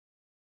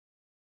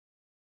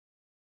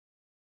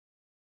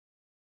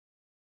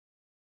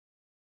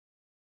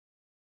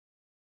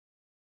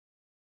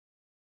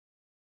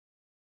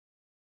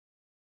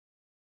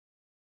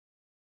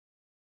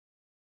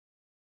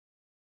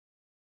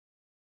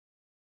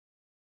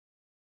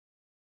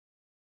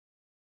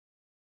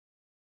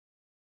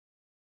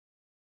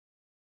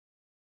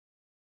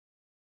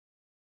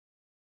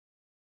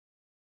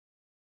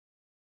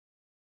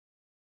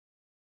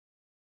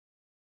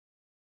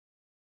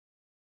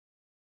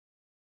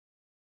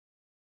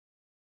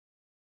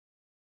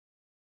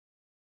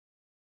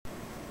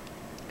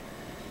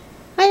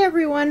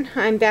everyone,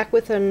 I'm back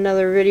with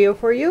another video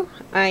for you.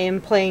 I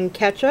am playing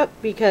catch up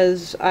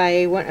because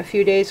I went a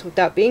few days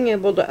without being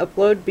able to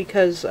upload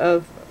because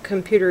of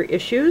computer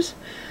issues.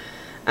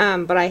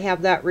 But I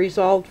have that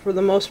resolved for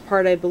the most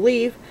part, I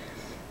believe.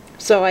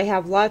 So I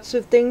have lots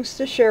of things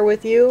to share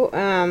with you.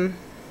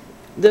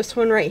 This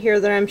one right here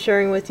that I'm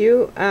sharing with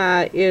you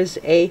is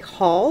a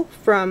haul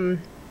from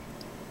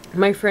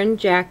my friend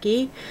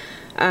Jackie.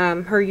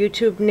 Her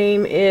YouTube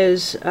name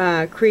is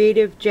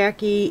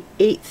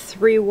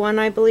creativejackie831,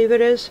 I believe it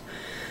is.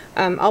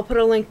 I'll put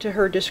a link to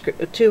her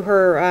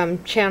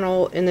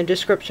channel in the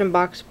description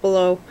box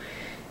below.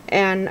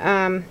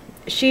 And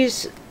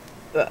she's,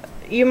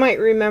 you might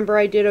remember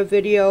I did a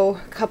video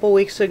a couple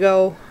weeks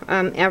ago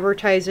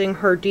advertising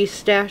her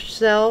Destash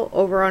sale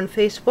over on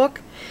Facebook.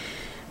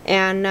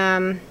 And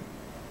her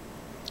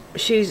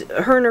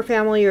and her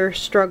family are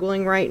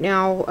struggling right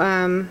now.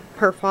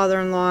 Her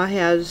father-in-law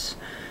has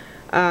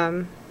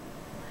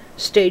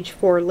stage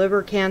 4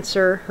 liver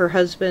cancer. Her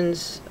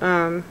husband's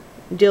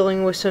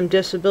dealing with some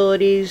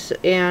disabilities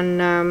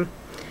and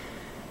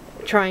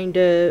trying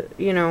to,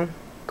 you know,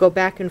 go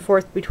back and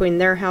forth between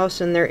their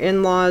house and their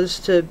in-laws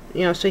to,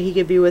 you know, so he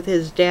could be with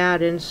his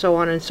dad and so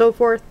on and so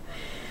forth.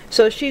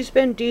 So she's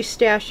been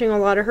destashing a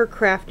lot of her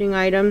crafting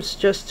items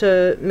just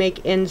to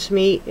make ends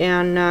meet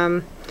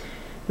and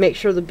make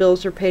sure the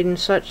bills are paid and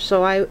such.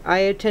 So I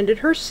attended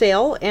her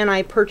sale and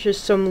I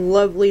purchased some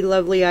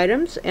lovely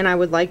items, and I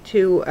would like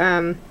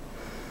to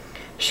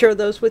share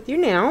those with you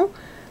now.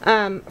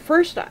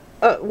 First,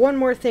 one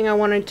more thing I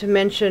wanted to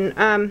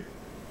mention.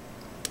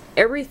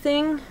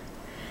 Everything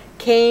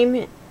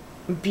came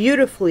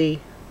beautifully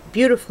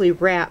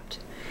wrapped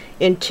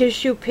in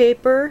tissue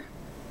paper,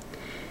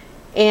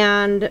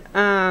 and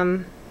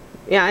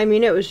yeah, I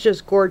mean, it was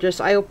just gorgeous.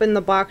 I opened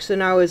the box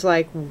and I was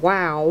like,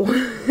 wow.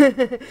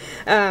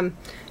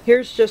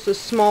 Here's just a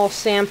small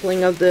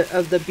sampling of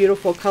the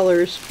beautiful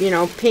colors, you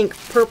know, pink,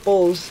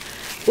 purples,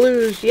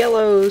 blues,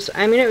 yellows.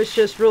 I mean, it was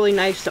just really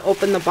nice to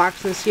open the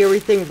box and see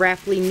everything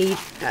wrapped neat.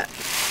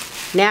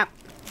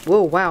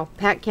 Whoa, wow,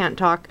 Pat can't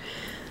talk.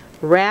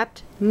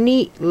 Wrapped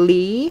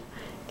neatly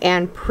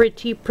and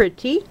pretty.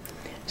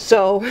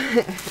 So,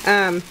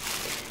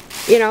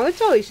 you know,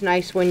 it's always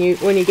nice when you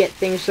get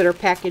things that are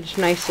packaged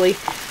nicely.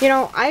 You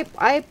know,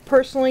 I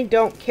personally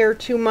don't care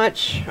too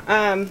much,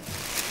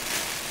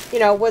 you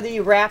know, whether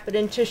you wrap it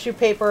in tissue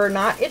paper or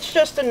not. It's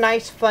just a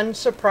nice, fun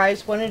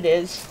surprise when it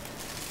is.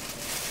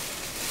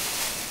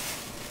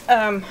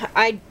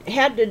 I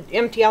had to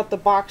empty out the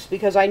box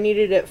because I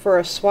needed it for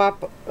a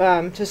swap,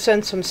 to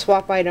send some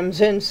swap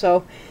items in.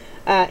 So,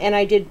 and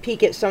I did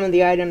peek at some of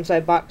the items I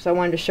bought because I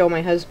wanted to show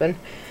my husband.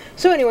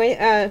 So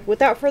anyway,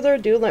 without further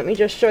ado, let me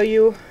just show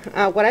you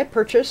what I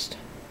purchased.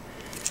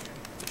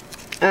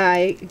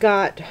 I'm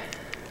going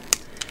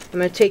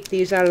to take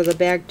these out of the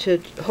bag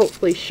to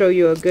hopefully show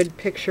you a good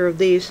picture of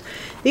these.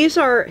 These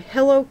are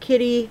Hello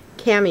Kitty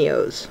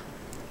cameos.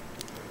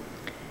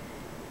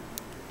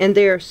 And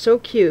they are so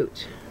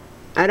cute.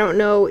 I don't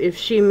know if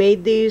she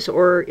made these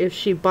or if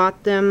she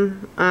bought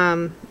them,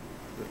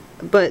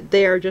 but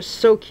they are just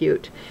so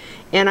cute.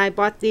 And I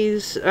bought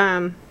these,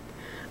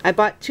 I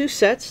bought 2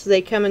 sets.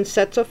 They come in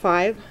sets of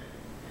 5.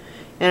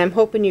 And I'm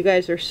hoping you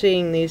guys are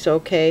seeing these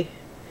okay.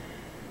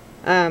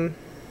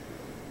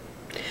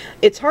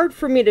 It's hard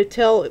for me to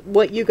tell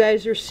what you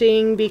guys are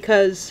seeing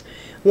because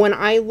when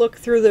I look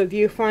through the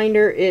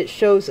viewfinder it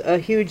shows a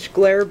huge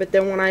glare, but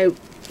then when I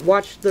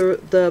watch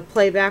the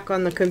playback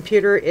on the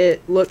computer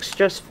it looks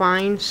just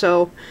fine.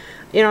 So,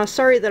 you know,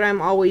 sorry that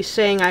I'm always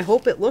saying I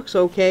hope it looks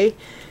okay.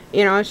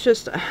 You know, it's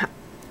just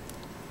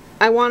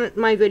I want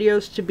my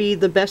videos to be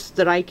the best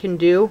that I can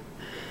do.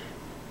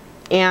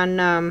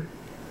 And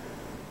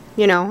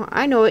you know,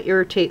 I know it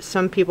irritates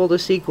some people to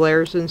see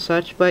glares and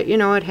such, but you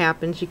know, it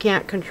happens. You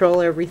can't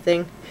control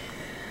everything.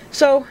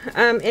 So,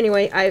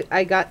 anyway,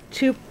 I got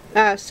 2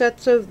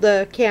 sets of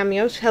the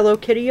cameos. Hello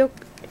Kitty.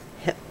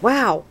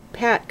 Wow,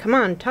 Pat, come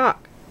on,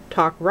 talk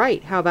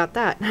right. How about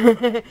that?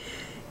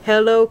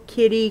 Hello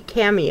Kitty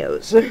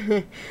cameos.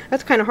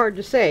 That's kind of hard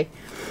to say.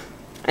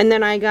 And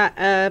then I got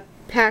a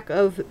pack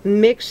of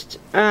mixed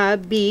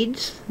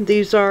beads.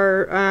 These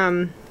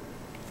are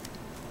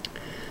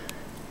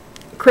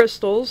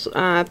crystals,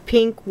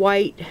 pink,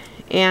 white,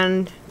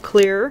 and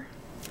clear.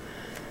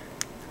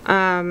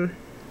 So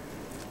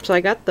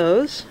I got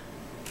those.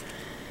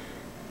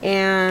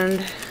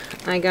 And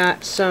I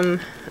got some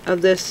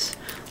of this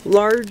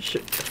large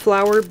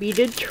flower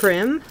beaded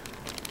trim.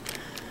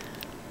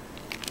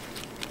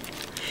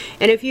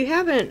 And if you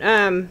haven't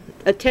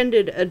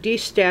attended a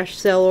Destash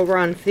sale over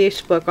on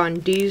Facebook on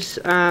Dee's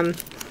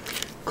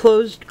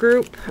closed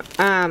group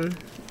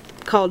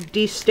called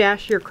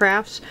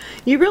PatsTreasuresNCrafts,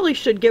 you really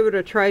should give it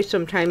a try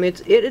sometime.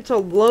 It's a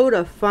load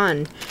of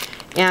fun.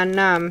 And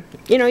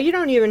you know, you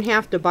don't even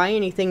have to buy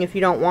anything if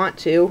you don't want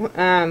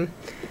to.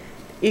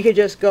 You could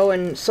just go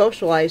and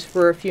socialize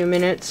for a few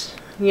minutes,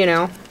 you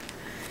know.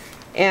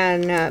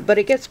 And but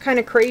it gets kind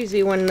of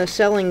crazy when the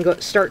selling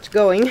starts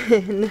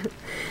going.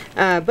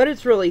 But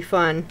it's really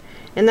fun.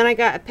 And then I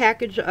got a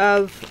package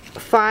of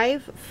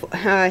 5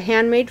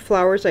 handmade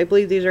flowers. I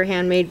believe these are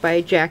handmade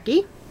by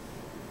Jackie.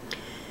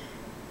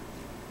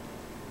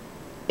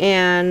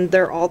 And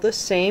they're all the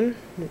same.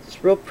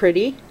 It's real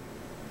pretty.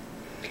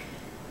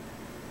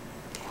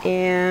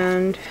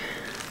 And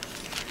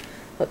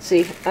let's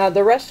see,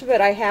 the rest of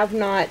it I have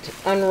not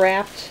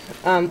unwrapped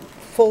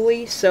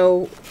fully,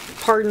 so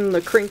pardon the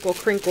crinkle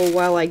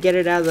while I get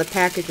it out of the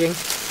packaging.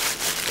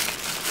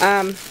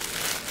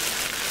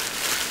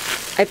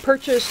 I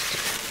purchased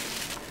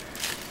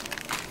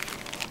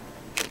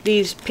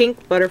these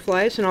pink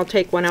butterflies, and I'll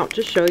take one out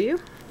to show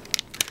you.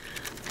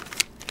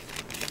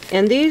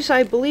 And these,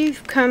 I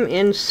believe, come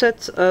in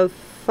sets of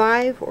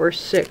 5 or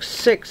 6.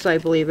 6, I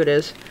believe it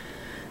is.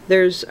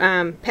 There's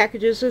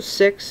packages of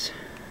 6.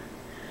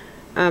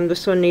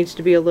 This one needs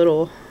to be a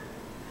little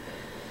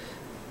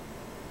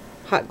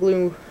hot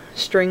glue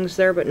strings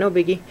there, but no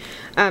biggie.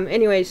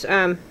 Anyways,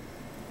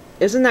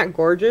 isn't that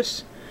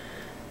gorgeous?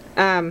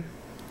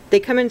 They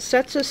come in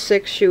sets of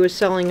 6. She was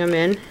selling them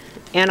in,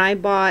 and I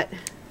bought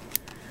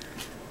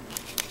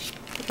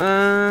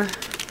 5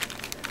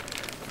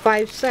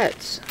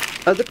 sets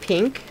of the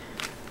pink,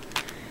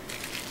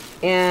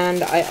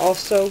 and I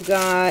also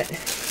got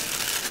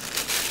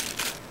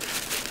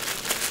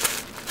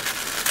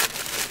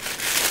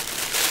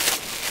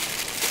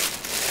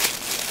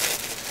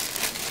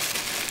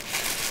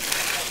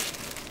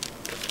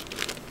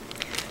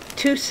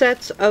two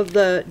sets of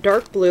the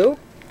dark blue,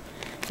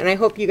 and I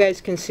hope you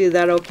guys can see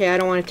that okay. I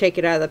don't want to take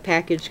it out of the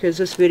package because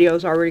this video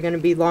is already going to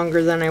be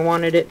longer than I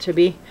wanted it to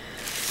be.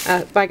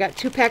 But I got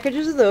 2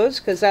 packages of those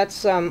because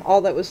that's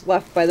all that was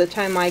left by the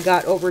time I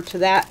got over to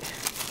that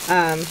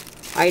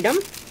item.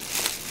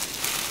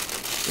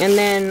 And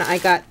then I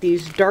got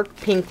these dark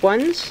pink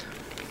ones.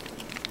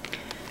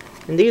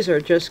 And these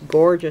are just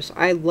gorgeous.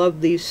 I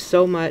love these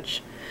so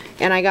much.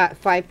 And I got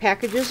 5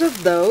 packages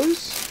of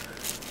those.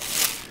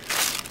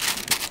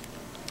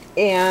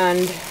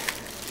 And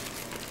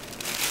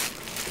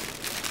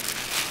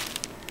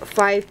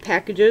 5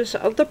 packages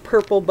of the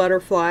purple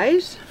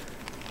butterflies.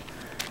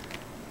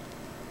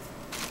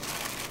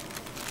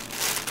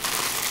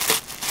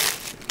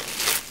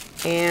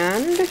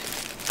 And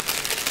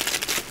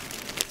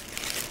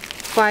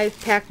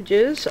 5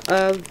 packages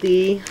of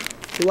the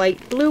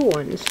light blue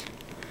ones.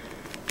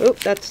 Oh,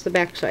 that's the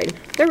back side.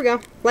 There we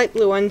go. Light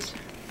blue ones.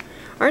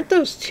 Aren't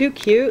those too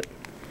cute?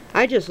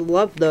 I just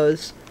love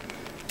those.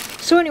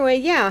 So anyway,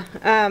 yeah.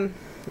 And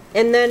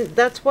then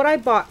that's what I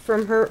bought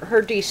from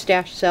her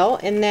Destash sale.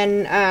 And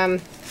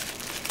then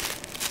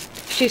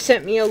she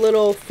sent me a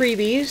little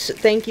freebies.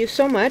 Thank you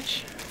so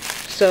much.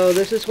 So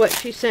this is what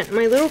she sent,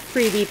 my little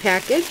freebie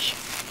package.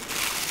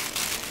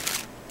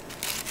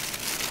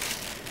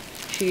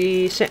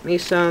 She sent me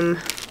some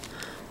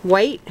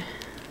white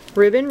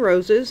ribbon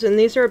roses, and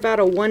these are about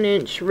a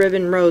 1-inch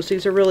ribbon rose.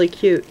 These are really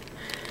cute.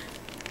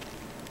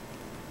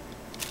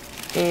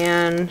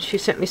 And she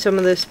sent me some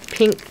of this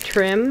pink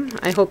trim.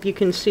 I hope you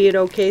can see it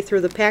okay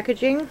through the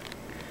packaging.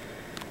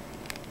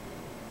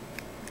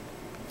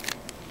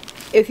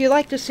 If you'd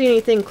like to see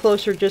anything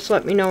closer, just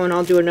let me know and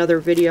I'll do another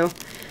video.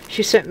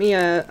 She sent me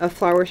a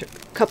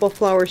couple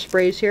flower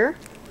sprays here.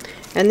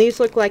 And these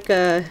look like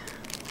a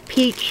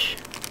peachy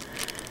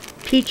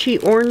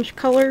orange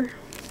color.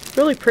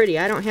 Really pretty.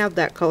 I don't have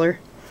that color.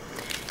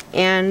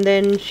 And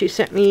then she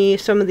sent me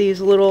some of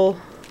these little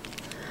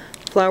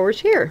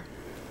flowers here.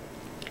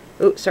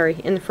 Oh, sorry,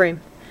 in the frame.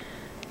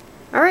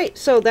 Alright,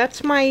 so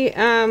that's my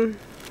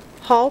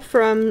haul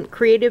from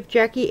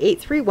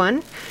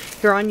creativejackie831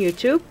 here on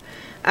YouTube.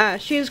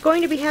 She is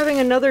going to be having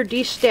another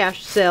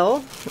Destash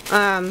sale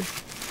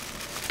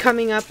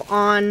coming up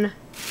on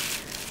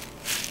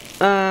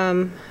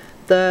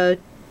the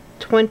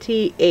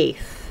 28th.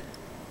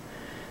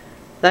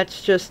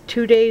 That's just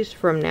 2 days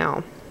from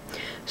now.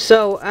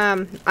 So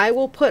I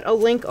will put a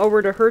link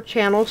over to her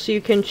channel so you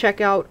can check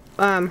out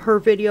her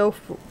video,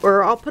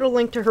 or I'll put a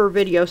link to her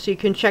video so you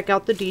can check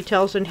out the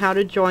details and how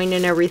to join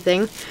and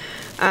everything.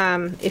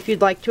 If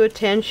you'd like to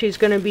attend, she's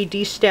going to be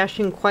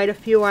destashing quite a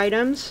few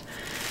items,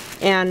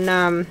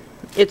 and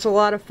it's a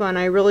lot of fun.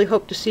 I really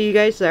hope to see you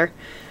guys there,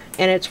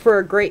 and it's for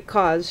a great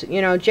cause.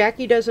 You know,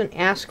 Jackie doesn't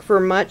ask for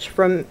much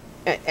from,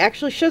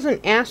 actually she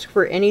doesn't ask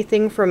for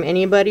anything from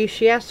anybody.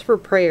 She asks for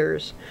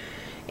prayers.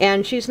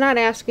 And she's not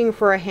asking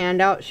for a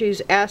handout.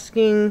 She's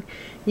asking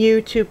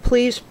you to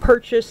please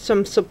purchase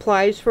some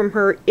supplies from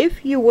her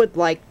if you would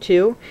like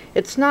to.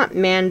 It's not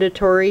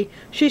mandatory.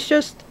 She's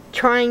just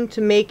trying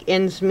to make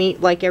ends meet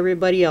like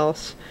everybody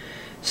else.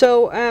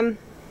 So,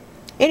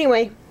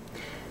 anyway,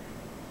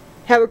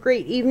 have a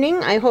great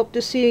evening. I hope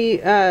to see,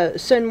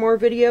 send more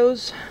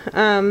videos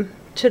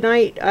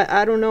tonight.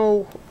 I don't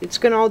know. It's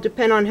going to all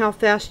depend on how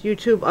fast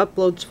YouTube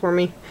uploads for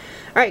me.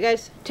 Alright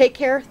guys, take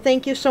care.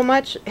 Thank you so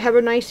much. Have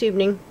a nice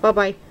evening.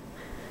 Bye-bye.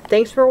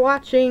 Thanks for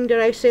watching. Did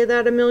I say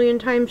that a million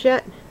times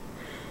yet?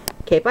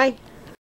 Okay, bye.